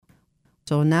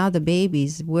So now the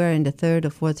babies, we're in the third or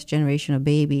fourth generation of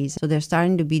babies. So they're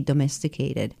starting to be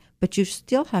domesticated. But you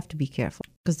still have to be careful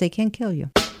because they can kill you.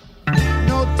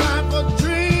 No time for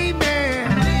dreaming.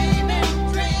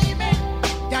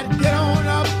 Gotta get on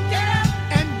up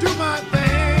and do my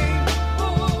thing.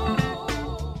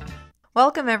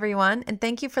 Welcome, everyone, and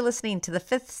thank you for listening to the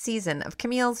 5th season of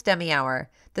Camille's Demi Hour.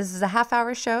 This is a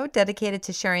half-hour show dedicated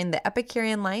to sharing the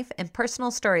Epicurean life and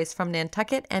personal stories from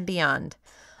Nantucket and beyond.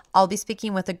 I'll be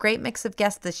speaking with a great mix of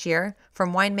guests this year,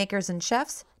 from winemakers and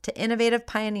chefs to innovative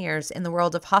pioneers in the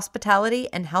world of hospitality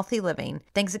and healthy living.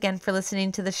 Thanks again for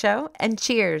listening to the show, and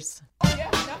cheers!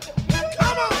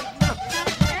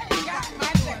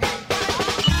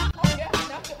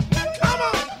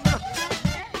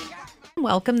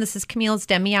 Welcome. This is Camille's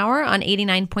Demi Hour on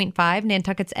 89.5,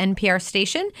 Nantucket's NPR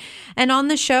station. And on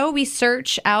the show, we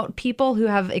search out people who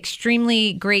have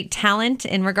extremely great talent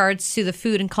in regards to the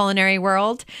food and culinary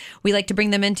world. We like to bring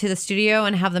them into the studio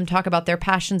and have them talk about their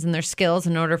passions and their skills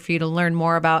in order for you to learn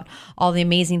more about all the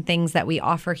amazing things that we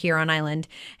offer here on island.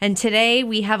 And today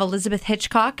we have Elizabeth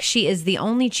Hitchcock. She is the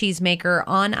only cheesemaker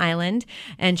on island,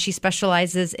 and she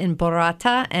specializes in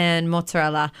burrata and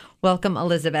mozzarella. Welcome,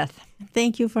 Elizabeth.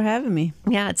 Thank you for having me.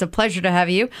 Yeah, it's a pleasure to have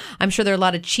you. I'm sure there are a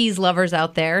lot of cheese lovers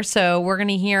out there. So we're going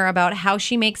to hear about how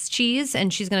she makes cheese,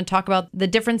 and she's going to talk about the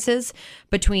differences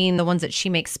between the ones that she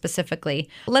makes specifically.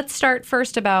 Let's start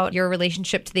first about your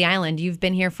relationship to the island. You've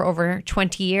been here for over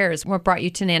 20 years. What brought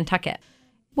you to Nantucket?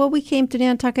 Well, we came to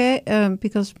Nantucket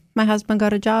because my husband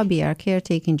got a job here, a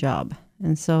caretaking job.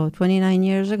 And so 29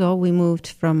 years ago, we moved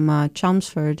from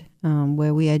Chelmsford,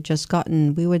 where we had just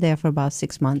we were there for about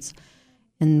 6 months.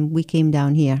 And we came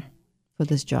down here for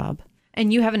this job.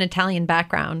 And you have an Italian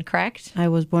background, correct? I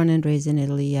was born and raised in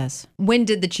Italy, yes. When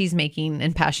did the cheesemaking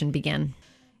and passion begin?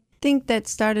 I think that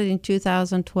started in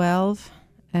 2012.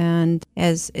 And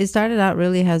as it started out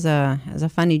really as a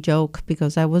funny joke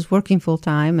because I was working full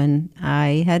time and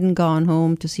I hadn't gone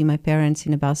home to see my parents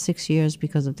in about 6 years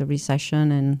because of the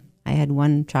recession. And I had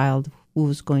one child who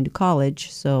was going to college.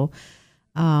 So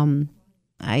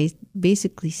I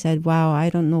basically said, wow,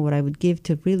 I don't know what I would give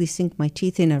to really sink my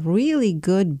teeth in a really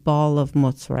good ball of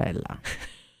mozzarella.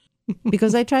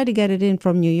 Because I tried to get it in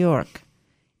from New York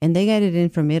and they got it in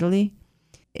from Italy.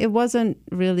 It wasn't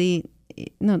really,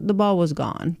 the ball was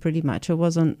gone pretty much. It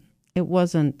wasn't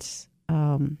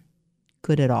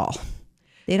good at all.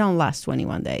 They don't last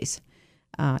 21 days.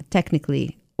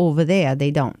 Technically, over there,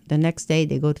 they don't. The next day,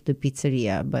 they go to the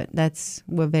pizzeria, but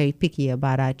we're very picky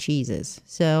about our cheeses.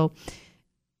 So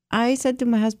I said to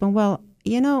my husband, well,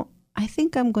 I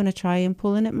think I'm going to try and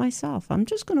pull in it myself. I'm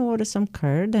just going to order some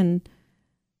curd and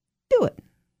do it.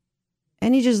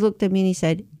 And he just looked at me and he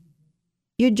said,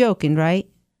 you're joking, right?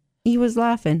 He was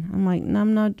laughing. I'm like, no,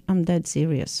 I'm not. I'm dead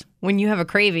serious. When you have a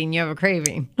craving, you have a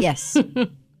craving. Yes.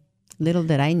 Little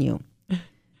did I knew.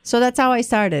 So that's how I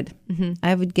started. Mm-hmm.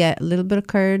 I would get a little bit of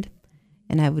curd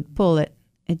and I would pull it.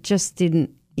 It just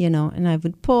didn't, and I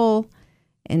would pull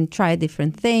and try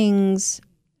different things.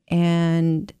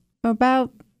 And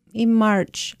about in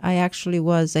March, I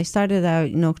started out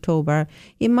in October.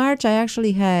 In March, I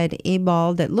actually had a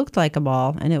ball that looked like a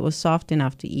ball and it was soft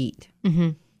enough to eat.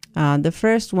 Mm-hmm. The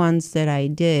first ones that I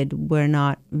did were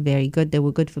not very good. They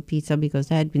were good for pizza because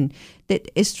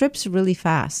it strips really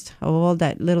fast of all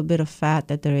that little bit of fat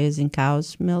that there is in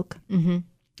cow's milk. Mm-hmm.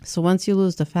 So once you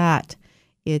lose the fat,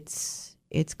 it's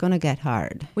going to get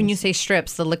hard. When you say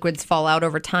strips, the liquids fall out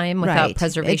over time without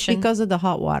preservation? It's because of the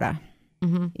hot water.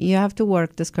 Mm-hmm. You have to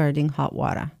work the curd in hot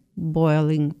water,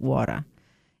 boiling water.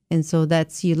 And so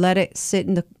you let it sit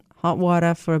in the hot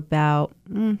water for about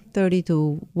 30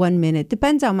 to 1 minute.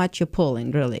 Depends how much you're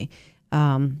pulling, really.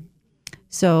 And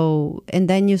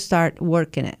then you start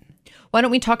working it. Why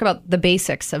don't we talk about the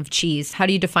basics of cheese? How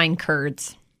do you define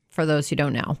curds for those who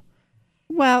don't know?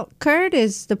 Well, curd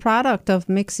is the product of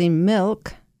mixing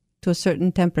milk to a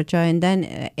certain temperature and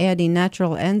then adding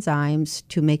natural enzymes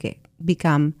to make it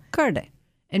become curd.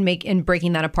 And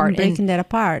breaking that apart.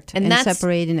 And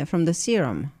separating it from the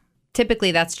serum.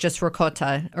 Typically, that's just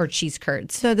ricotta or cheese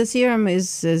curds. So the serum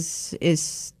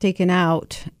is taken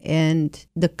out and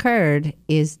the curd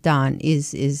is done,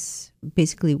 is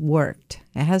basically worked.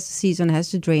 It has to season, it has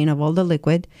to drain of all the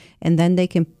liquid, and then they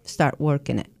can start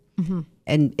working it. Mm-hmm.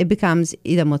 And it becomes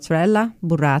either mozzarella,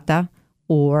 burrata,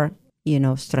 or,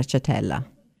 stracciatella.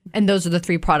 And those are the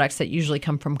three products that usually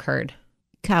come from curd.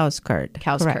 Cow's curd.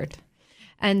 Cow's curd.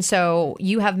 And so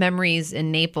you have memories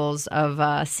in Naples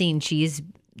of seeing cheese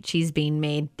being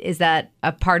made. Is that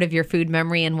a part of your food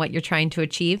memory and what you're trying to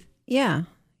achieve? Yeah.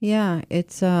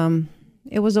 It's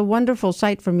it was a wonderful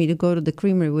sight for me to go to the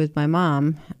creamery with my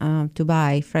mom to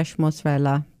buy fresh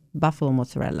mozzarella, buffalo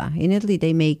mozzarella. In Italy,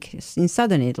 they make, in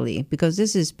southern Italy, because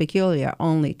this is peculiar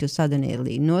only to southern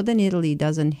Italy. Northern Italy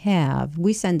doesn't have,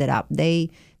 we send it up. They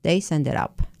send it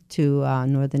up to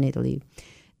northern Italy.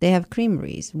 They have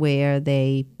creameries where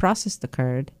they process the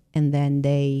curd and then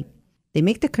they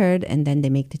make the curd and then they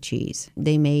make the cheese.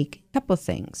 They make a couple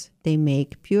things. They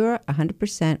make pure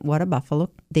 100% water buffalo.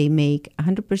 They make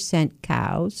 100%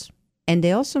 cows. And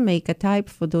they also make a type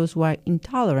for those who are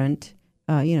intolerant,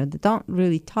 they don't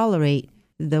really tolerate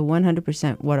the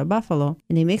 100% water buffalo.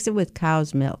 And they mix it with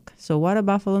cow's milk. So water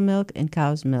buffalo milk and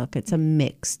cow's milk. It's a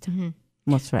mixed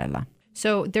mozzarella.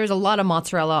 So there's a lot of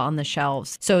mozzarella on the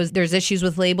shelves. So there's issues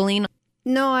with labeling.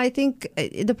 No, I think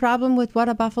the problem with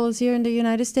water buffaloes here in the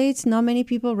United States, not many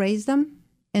people raise them.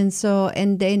 And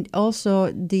then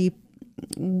also the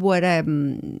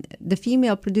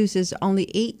female produces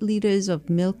only 8 liters of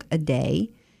milk a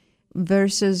day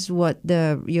versus what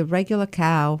your regular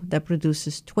cow that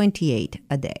produces 28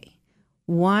 a day.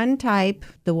 One type,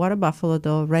 the water buffalo,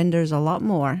 though, renders a lot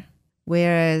more,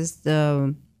 whereas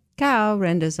the cow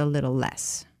renders a little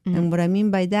less. And what I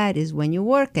mean by that is when you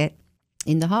work it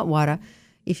in the hot water,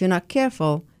 if you're not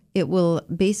careful, it will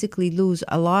basically lose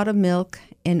a lot of milk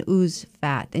and ooze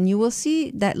fat. And you will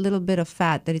see that little bit of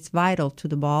fat that is vital to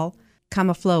the ball come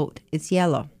afloat. It's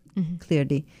yellow,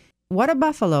 clearly. Water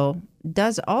buffalo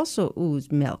does also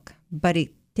ooze milk, but it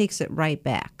takes it right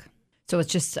back. So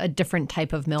it's just a different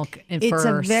type of milk It's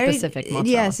for specific mozzarella.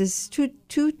 Yes, it's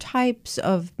two types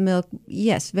of milk.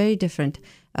 Yes, very different.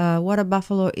 Water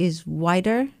buffalo is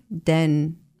whiter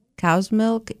than cow's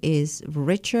milk, is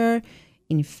richer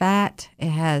in fat. It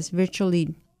has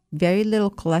virtually very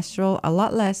little cholesterol, a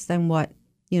lot less than what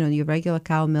your regular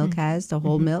cow milk has, the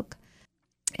whole milk.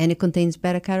 And it contains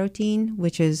beta-carotene,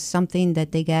 which is something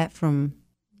that they get from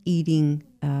eating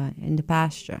in the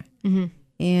pasture.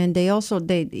 And they're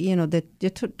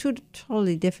two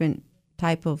totally different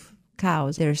type of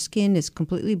cows. Their skin is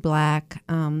completely black.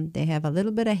 They have a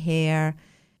little bit of hair.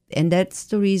 And that's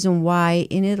the reason why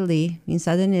in Italy, in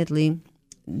southern Italy,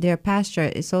 their pasture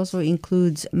also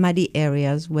includes muddy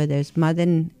areas where there's mud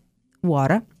and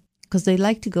water, because they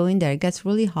like to go in there. It gets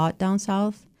really hot down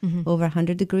south, over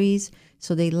 100 degrees.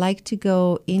 So they like to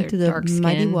go into the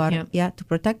muddy water, to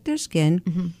protect their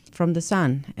skin from the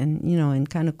sun and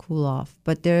kind of cool off.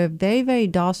 But they're very, very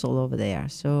docile over there.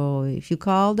 So if you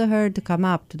call the herd to come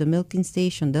up to the milking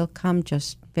station, they'll come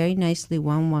just very nicely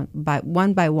one by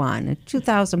one, a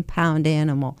 2,000-pound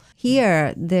animal.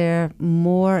 Here, they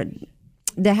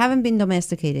haven't been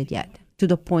domesticated yet to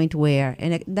the point where,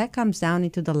 and that comes down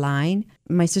into the line.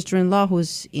 My sister-in-law,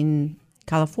 who's in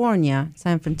California,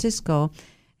 San Francisco,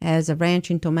 has a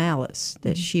ranch in Tomales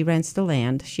that she rents the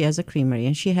land. She has a creamery,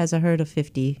 and she has a herd of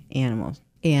 50 animals.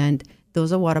 And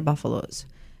those are water buffaloes.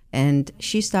 And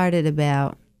she started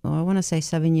about, I want to say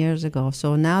 7 years ago.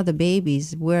 So now the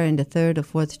babies, we're in the 3rd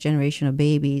or 4th generation of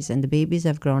babies, and the babies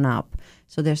have grown up.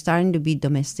 So they're starting to be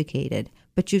domesticated.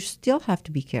 But you still have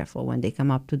to be careful when they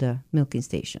come up to the milking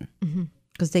station,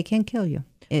 because they can kill you.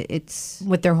 It's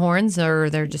with their horns, or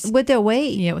they're just with their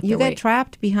weight. Yeah, with you their get weight.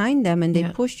 trapped behind them, and they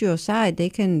push you aside. They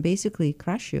can basically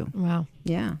crush you. Wow.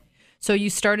 Yeah. So you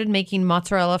started making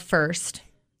mozzarella first.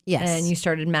 Yes. And you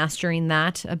started mastering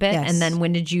that a bit. Yes. And then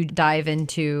when did you dive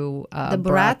into The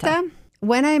burrata?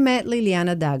 When I met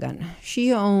Liliana Dagan,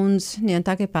 she owns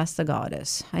Nantucket Pasta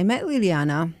Goddess. I met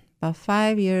Liliana about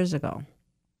 5 years ago.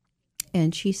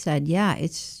 And she said, yeah,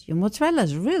 your mozzarella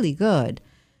is really good,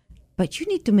 but you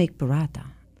need to make burrata.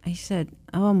 I said,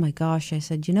 oh my gosh. I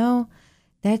said,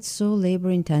 that's so labor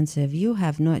intensive. You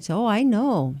have no, it's, oh, I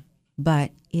know,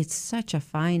 but it's such a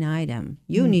fine item.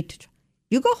 You need to,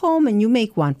 you go home and you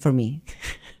make one for me.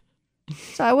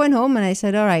 So I went home and I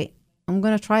said, all right, I'm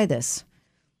going to try this.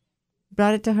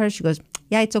 Brought it to her. She goes,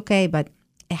 yeah, it's okay, but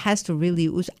it has to really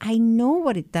ooze. I know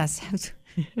what it does.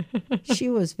 She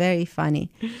was very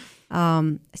funny.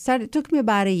 It took me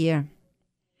about a year.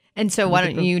 And so why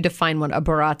don't you define what a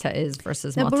burrata is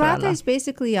versus The mozzarella? burrata is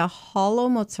basically a hollow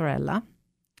mozzarella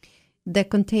that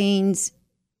contains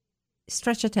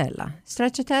stracciatella.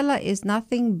 Stracciatella is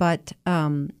nothing but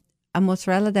a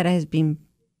mozzarella that has been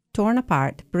torn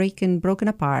apart, broken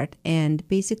apart, and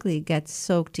basically gets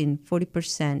soaked in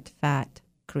 40% fat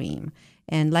cream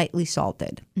and lightly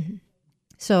salted.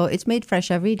 So it's made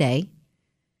fresh every day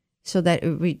so that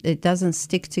it doesn't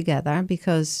stick together,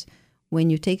 because when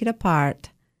you take it apart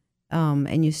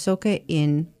and you soak it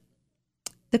in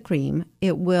the cream,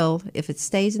 it will, if it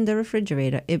stays in the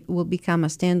refrigerator, it will become a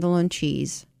standalone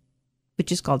cheese,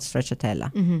 which is called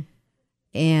stracciatella.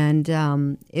 and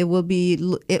it will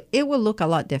look a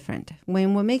lot different.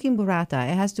 When we're making burrata,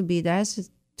 there has to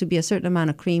be a certain amount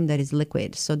of cream that is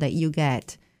liquid so that you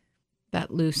get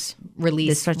that loose the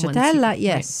release. stracciatella,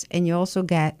 yes, and you also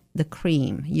get the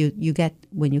cream. You get,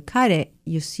 when you cut it,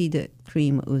 you see the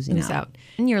cream oozing out.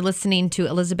 And you're listening to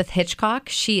Elizabeth Hitchcock.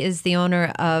 She is the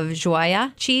owner of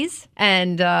Joya Cheese,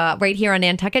 and right here on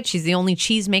Nantucket, she's the only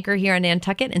cheesemaker here on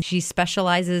Nantucket, and she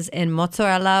specializes in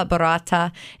mozzarella,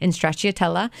 burrata, and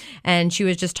stracciatella. And she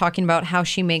was just talking about how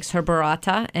she makes her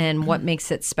burrata and what makes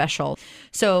it special.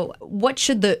 So, what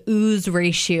should the ooze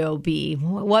ratio be?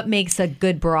 What makes a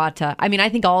good burrata? I mean, I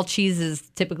think all cheese is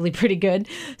typically pretty good.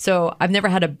 So, I've never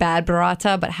had a bad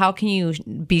burrata, but how can you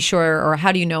be sure, or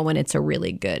how do you know when it's a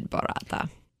really good burrata?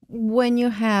 When you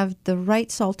have the right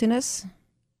saltiness,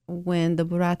 when the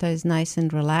burrata is nice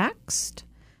and relaxed.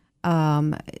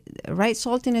 Right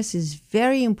saltiness is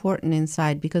very important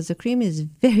inside because the cream is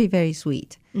very, very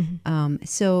sweet.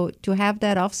 So to have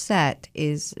that offset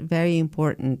is very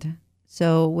important.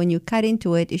 So when you cut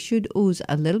into it, it should ooze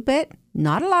a little bit,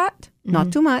 not a lot,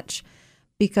 not too much,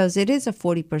 because it is a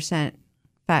 40%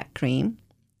 fat cream.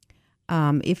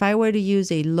 If I were to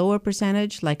use a lower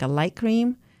percentage, like a light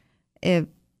cream, it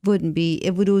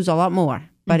would ooze a lot more,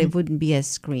 but it wouldn't be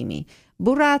as creamy.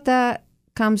 Burrata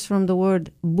comes from the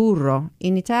word burro.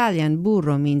 In Italian,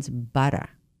 burro means butter.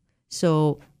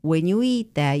 So when you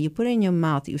eat that, you put it in your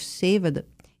mouth, you savor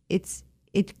it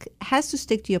has to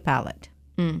stick to your palate.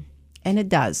 And it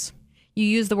does. You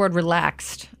use the word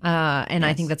relaxed, and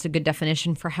I think that's a good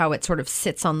definition for how it sort of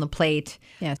sits on the plate.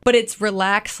 Yes. But it's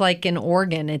relaxed like an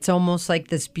organ. It's almost like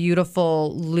this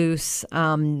beautiful, loose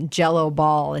Jell-O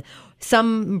ball.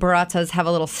 Some burratas have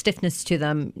a little stiffness to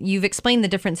them. You've explained the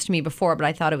difference to me before, but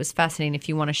I thought it was fascinating if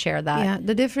you want to share that. Yeah,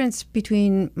 the difference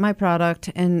between my product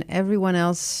and everyone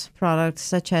else's products,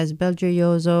 such as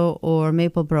Belgioioso or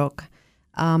Maplebrook,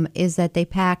 is that they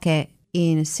pack it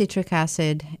in citric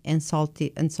acid and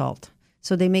salt.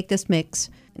 So they make this mix,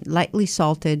 lightly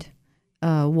salted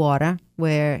water,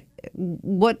 where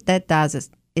what that does is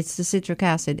it's the citric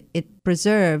acid. It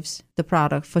preserves the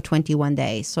product for 21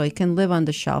 days. So it can live on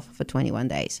the shelf for 21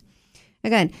 days.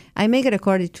 Again, I make it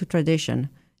according to tradition.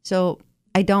 So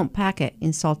I don't pack it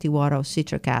in salty water or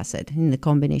citric acid in the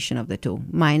combination of the two.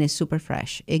 Mine is super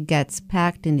fresh. It gets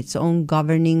packed in its own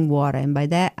governing water. And by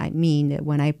that, I mean that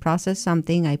when I process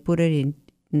something, I put it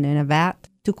in a vat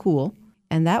to cool.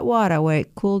 And that water, where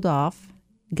it cooled off,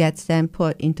 gets then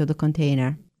put into the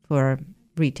container for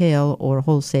retail or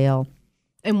wholesale.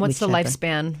 And what's the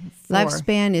lifespan for?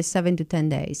 Lifespan is 7 to 10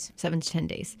 days. 7 to 10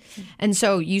 days. And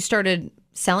so you started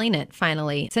selling it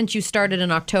finally. Since you started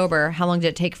in October, how long did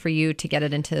it take for you to get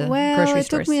it into grocery stores? It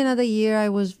took me another year. I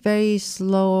was very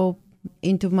slow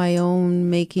into my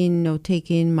own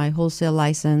taking my wholesale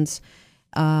license.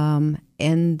 And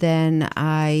then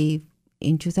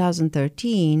in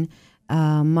 2013,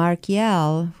 Mark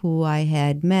Yell, who I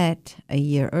had met a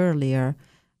year earlier,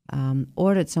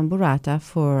 ordered some burrata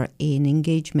for an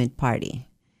engagement party.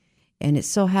 And it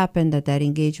so happened that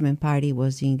engagement party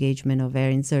was the engagement of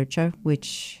Erin Zurcher,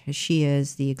 which she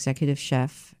is the executive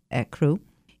chef at Crew.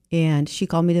 And she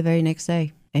called me the very next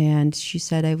day. And she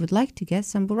said, I would like to get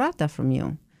some burrata from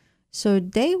you. So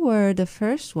they were the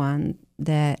first one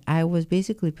that I was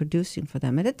basically producing for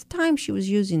them. And at the time, she was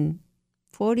using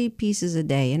 40 pieces a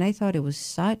day. And I thought it was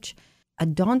such a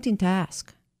daunting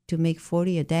task to make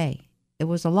 40 a day. It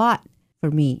was a lot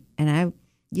for me. And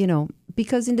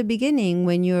because in the beginning,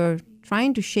 when you're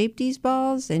trying to shape these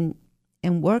balls and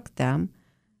work them,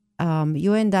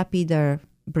 you end up either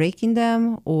breaking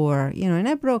them or, and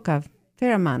I broke a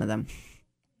fair amount of them.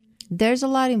 There's a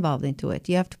lot involved into it.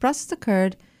 You have to process the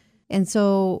curd. And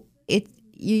so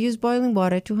you use boiling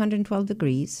water, 212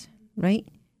 degrees, right?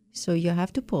 So you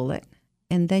have to pull it.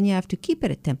 And then you have to keep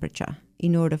it at temperature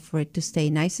in order for it to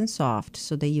stay nice and soft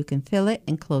so that you can fill it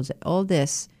and close it. All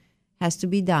this has to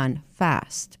be done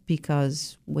fast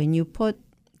because when you put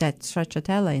that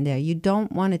stracciatella in there, you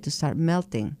don't want it to start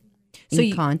melting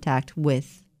in contact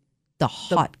with the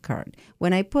hot curd.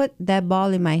 When I put that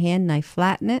ball in my hand and I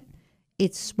flatten it,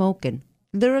 it's smoking,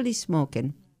 literally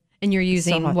smoking. And you're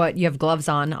using you have gloves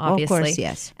on, obviously. Of course,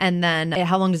 yes. And then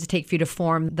how long does it take for you to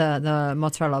form the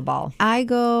mozzarella ball? I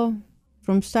go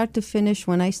from start to finish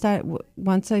once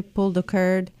I pull the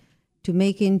curd to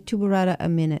making 2 burrata a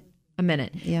minute. A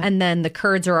minute. Yeah. And then the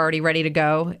curds are already ready to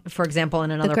go, for example,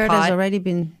 in another pot. The curd has already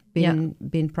been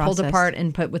processed. Pulled apart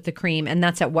and put with the cream. And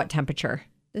that's at what temperature?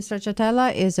 The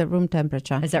stracciatella is at room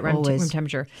temperature. Is that room always.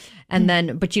 temperature? And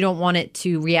then, but you don't want it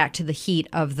to react to the heat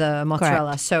of the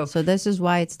mozzarella. Correct. So this is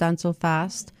why it's done so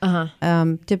fast.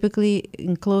 Typically,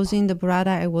 in closing the burrata,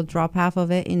 I will drop half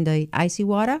of it in the icy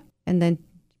water and then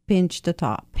pinch the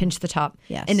top. pinch the top.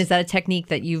 Yes. And is that a technique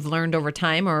that you've learned over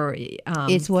time, or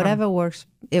It's whatever works.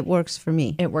 It works for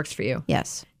me. it works for you?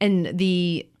 Yes. And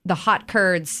the hot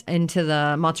curds into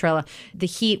the mozzarella, the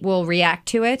heat will react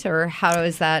to it, or how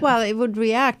is that? Well, it would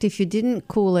react if you didn't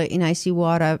cool it in icy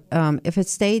water. If it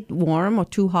stayed warm or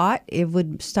too hot, it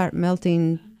would start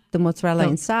melting the mozzarella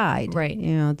inside. right.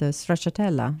 You know, the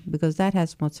stracciatella, because that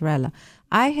has mozzarella.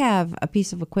 I have a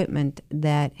piece of equipment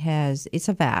that it's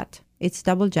a vat. It's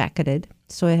double jacketed,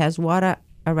 so it has water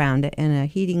around it and a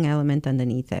heating element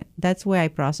underneath it. That's where I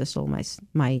process all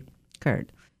my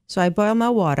curd. So I boil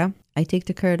my water. I take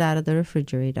the curd out of the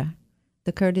refrigerator.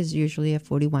 The curd is usually at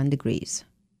 41 degrees.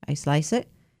 I slice it.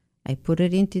 I put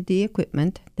it into the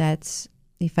equipment.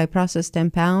 If I process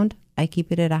 10 pounds, I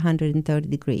keep it at 130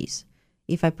 degrees.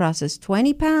 If I process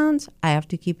 20 pounds, I have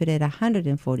to keep it at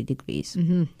 140 degrees.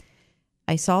 Mm-hmm.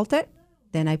 I salt it.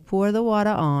 Then I pour the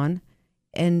water on,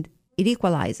 and it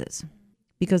equalizes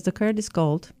because the curd is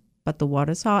cold, but the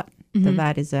water is hot. Mm-hmm. The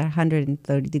vat is at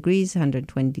 130 degrees,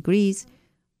 120 degrees.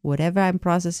 Whatever I'm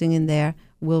processing in there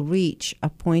will reach a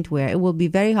point where it will be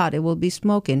very hot. It will be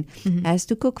smoking. Mm-hmm. Has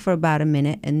to cook for about a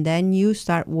minute, and then you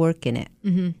start working it.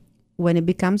 Mm-hmm. When it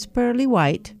becomes pearly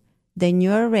white, then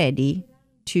you're ready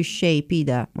to shape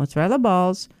either mozzarella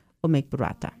balls or make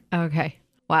burrata. Okay.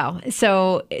 Wow.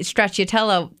 So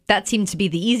stracciatella, that seemed to be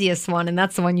the easiest one, and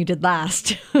that's the one you did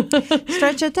last.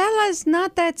 Stracciatella is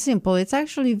not that simple. It's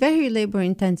actually very labor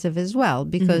intensive as well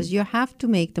because you have to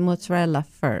make the mozzarella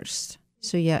first.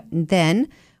 So then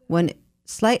when it's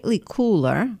slightly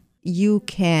cooler, you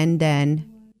can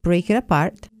then break it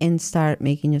apart and start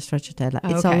making your stracciatella.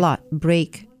 It's a lot.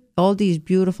 Break. All these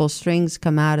beautiful strings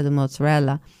come out of the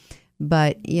mozzarella.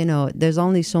 But, there's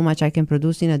only so much I can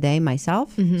produce in a day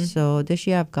myself. So this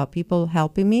year I've got people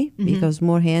helping me because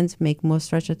more hands make more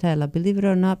stracciatella. Believe it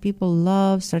or not, people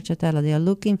love stracciatella. They are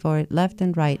looking for it left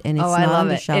and right. And it's not I love on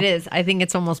the it. shelf. It is. I think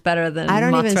it's almost better than I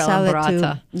don't even mozzarella sell and it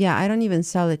burrata. I don't even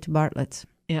sell it to Bartlett's.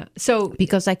 Yeah. So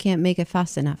because I can't make it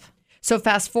fast enough. So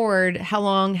fast forward, how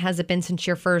long has it been since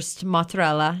your first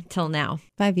mozzarella till now?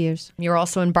 5 years. You're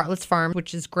also in Bartlett's Farm,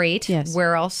 which is great. Yes.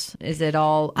 Where else? Is it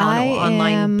all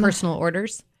online personal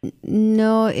orders?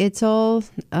 No, it's all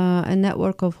a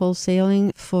network of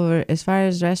wholesaling. For as far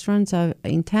as restaurants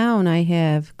in town, I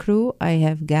have Crew, I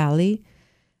have Galley,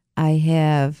 I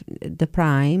have the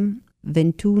Prime,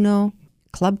 Ventuno,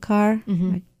 Club Car,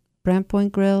 Brant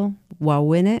Point Grill,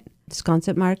 Wauwinet,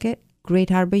 Sconset Market,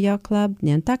 Great Harbor Yacht Club,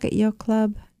 Nantucket Yacht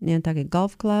Club, Nantucket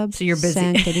Golf Club. So you're busy.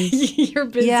 Sankaty. You're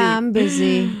busy. Yeah, I'm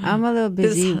busy. I'm a little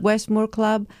busy. Westmore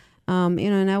Club,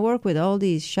 and I work with all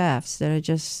these chefs that are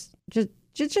just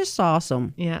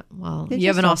awesome. Yeah, well, They're you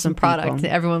have just an awesome awesome product. people.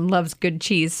 Everyone loves good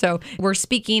cheese. So we're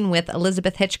speaking with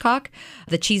Elizabeth Hitchcock,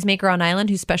 the cheesemaker on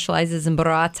island who specializes in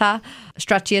burrata,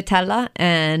 stracciatella,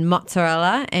 and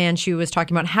mozzarella. And she was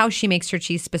talking about how she makes her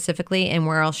cheese specifically and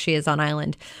where else she is on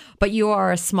island. But you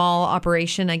are a small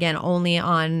operation, again, only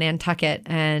on Nantucket.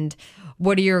 And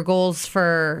what are your goals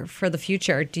for the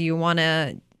future? Do you want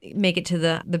to make it to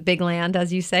the big land,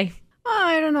 as you say?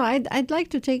 I don't know. I'd like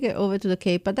to take it over to the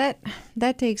Cape, but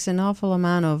that takes an awful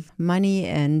amount of money,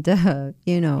 and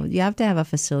you have to have a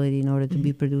facility in order to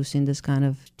be producing this kind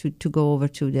of to go over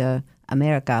to the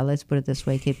America. Let's put it this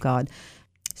way, Cape Cod.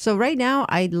 So right now,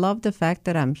 I love the fact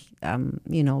that I'm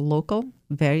local,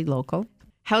 very local.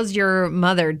 How's your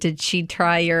mother? Did she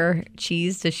try your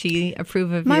cheese? Does she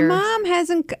approve of My yours? mom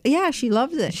hasn't. Yeah, she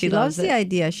loves it. She loves loves the it.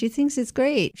 idea. She thinks it's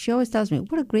great. She always tells me,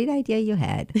 "What a great idea you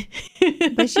had."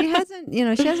 But she hasn't.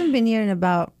 She hasn't been here in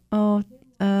about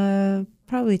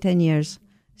probably 10 years.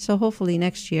 So hopefully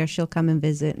next year she'll come and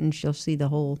visit and she'll see the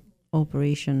whole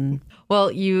operation.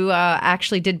 Well, you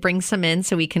actually did bring some in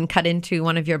so we can cut into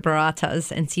one of your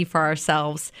burratas and see for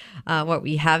ourselves what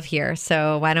we have here.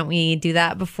 So why don't we do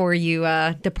that before you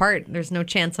depart? There's no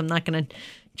chance I'm not going to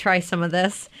try some of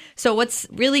this. So what's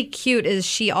really cute is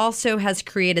she also has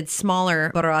created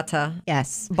smaller burrata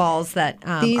Yes. balls that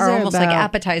These are are almost like about-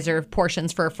 appetizer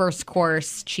portions for a first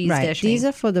course cheese Right. dish. These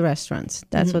are for the restaurants.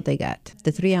 That's what they got.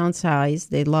 The 3-ounce size,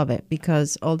 they love it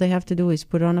because all they have to do is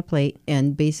put it on a plate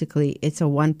and basically it's a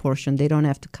one portion. They don't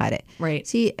have to cut it. Right.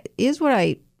 See, here's what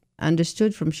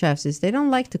understood from chefs is they don't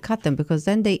like to cut them because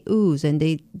then they ooze and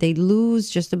they lose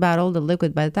just about all the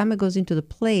liquid. By the time it goes into the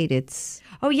plate, it's...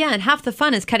 Oh, yeah. And half the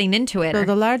fun is cutting into it. So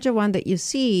the larger one that you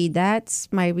see, that's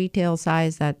my retail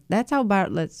size. That's how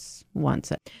Bartlett's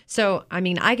wants it. So, I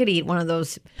mean, I could eat one of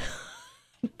those,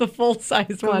 the full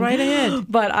size one. right ahead.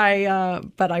 But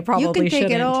I probably You can take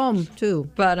shouldn't. it home, too.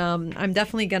 But I'm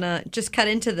definitely going to just cut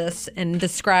into this and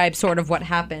describe sort of what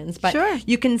happens. But Sure.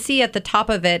 you can see at the top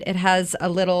of it, it has a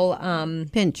little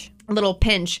Pinch.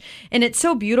 pinch. And it's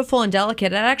so beautiful and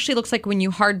delicate. It actually looks like when you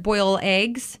hard boil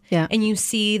eggs Yeah. and you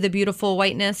see the beautiful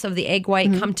whiteness of the egg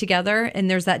white come together.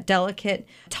 And there's that delicate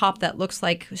top that looks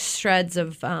like shreds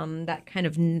of that kind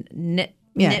of knit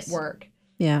work.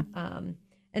 Yeah.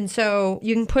 And so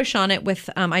you can push on it with,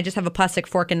 I just have a plastic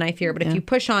fork and knife here, but if you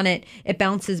push on it, it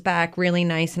bounces back really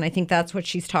nice. And I think that's what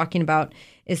she's talking about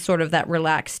is sort of that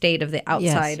relaxed state of the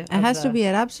outside. Yes. It has to be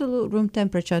at absolute room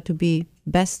temperature to be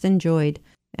best enjoyed.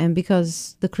 And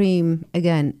because the cream,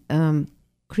 again,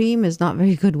 cream is not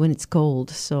very good when it's cold.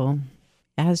 So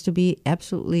it has to be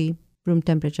absolutely room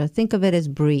temperature. Think of it as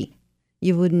brie.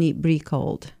 You wouldn't eat brie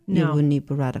cold. No. You wouldn't eat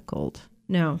burrata cold.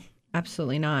 No,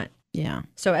 absolutely not. Yeah.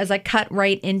 So as I cut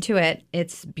right into it,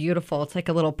 it's beautiful. It's like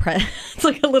a little it's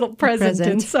like a little present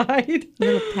inside.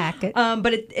 Little packet.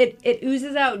 But it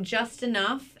oozes out just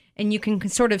enough, and you can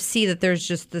sort of see that there's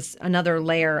just this another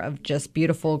layer of just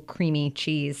beautiful creamy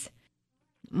cheese.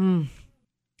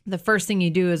 The first thing you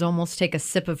do is almost take a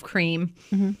sip of cream,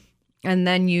 and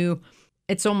then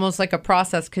it's almost like a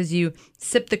process because you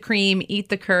sip the cream, eat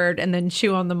the curd, and then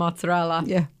chew on the mozzarella.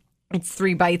 Yeah. It's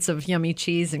 3 bites of yummy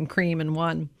cheese and cream in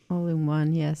one. All in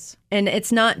one, yes. And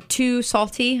it's not too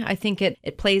salty. I think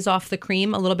it plays off the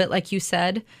cream a little bit, like you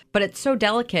said. But it's so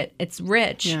delicate. It's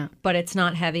rich, but it's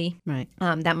not heavy. Right.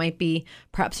 That might be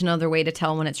perhaps another way to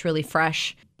tell when it's really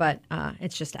fresh. But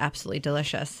it's just absolutely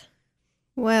delicious.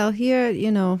 Well, here,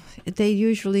 they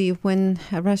usually, when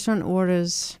a restaurant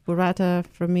orders burrata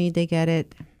from me, they get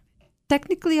it.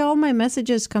 Technically, all my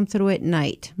messages come through at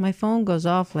night. My phone goes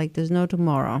off like there's no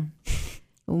tomorrow.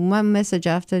 One message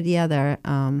after the other,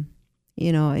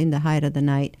 in the height of the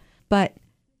night. But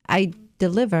I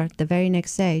deliver the very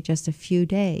next day, just a few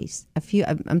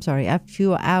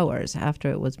hours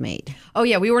after it was made. Oh,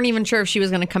 yeah. We weren't even sure if she was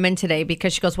going to come in today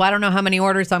because she goes, well, I don't know how many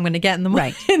orders I'm going to get in the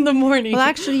morning. Well,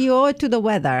 actually, you owe it to the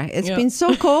weather. It's been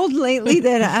so cold lately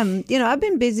that, I've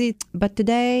been busy. But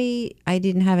today, I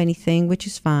didn't have anything, which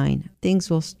is fine. Things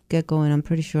will get going, I'm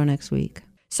pretty sure, next week.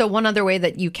 So one other way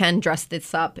that you can dress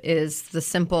this up is the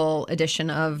simple addition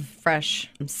of fresh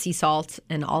sea salt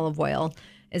and olive oil.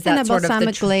 Is that and sort a of the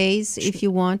balsamic glaze if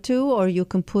you want to, or you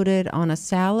can put it on a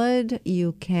salad.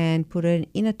 You can put it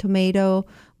in a tomato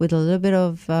with a little bit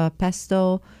of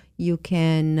pesto. You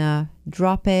can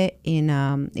drop it in,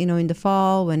 in the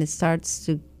fall when it starts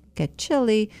to get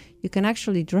chilly. You can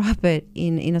actually drop it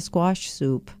in a squash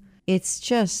soup. It's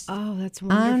just that's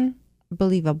wonderful.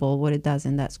 Unbelievable what it does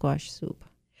in that squash soup.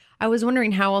 I was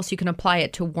wondering how else you can apply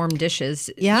it to warm dishes.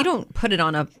 Yeah. You don't put it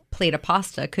on a plate of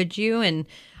pasta, could you? And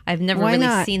I've never Why really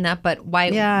not? seen that, but why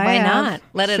I have. not?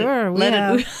 Let Sure,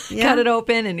 it yeah. cut it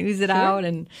open and ooze it out.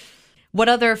 And what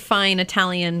other fine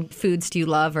Italian foods do you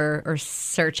love or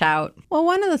search out? Well,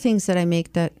 one of the things that I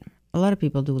make that a lot of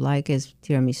people do like is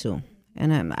tiramisu.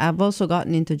 And I've also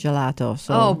gotten into gelato.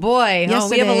 So Oh, boy.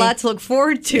 We have a lot to look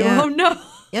forward to. Yeah. Oh, no.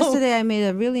 Yesterday, I made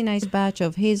a really nice batch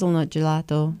of hazelnut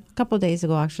gelato. A couple of days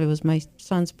ago, actually, was my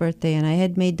son's birthday, and I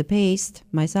had made the paste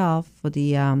myself for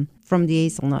the from the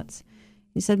hazelnuts.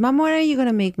 He said, "Mom, when are you going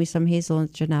to make me some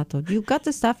hazelnut gelato? You got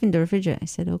the stuff in the refrigerator." I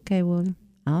said, "Okay, well,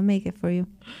 I'll make it for you."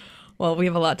 Well, we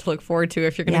have a lot to look forward to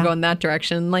if you're going to go in that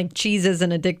direction. Like, cheese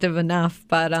isn't addictive enough,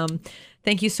 but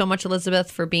thank you so much,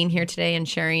 Elizabeth, for being here today and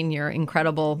sharing your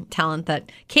incredible talent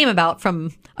that came about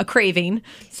from a craving.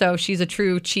 So she's a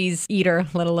true cheese eater,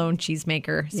 let alone cheese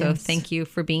maker. So Yes. Thank you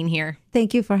for being here.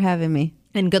 Thank you for having me.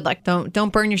 And good luck.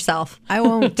 Don't burn yourself. I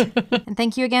won't. And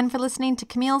thank you again for listening to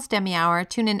Camille's Demi Hour.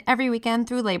 Tune in every weekend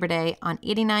through Labor Day on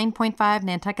 89.5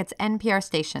 Nantucket's NPR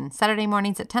station, Saturday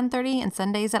mornings at 10:30 and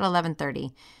Sundays at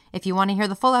 11:30. If you want to hear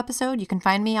the full episode, you can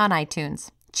find me on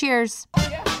iTunes. Cheers.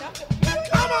 Yeah.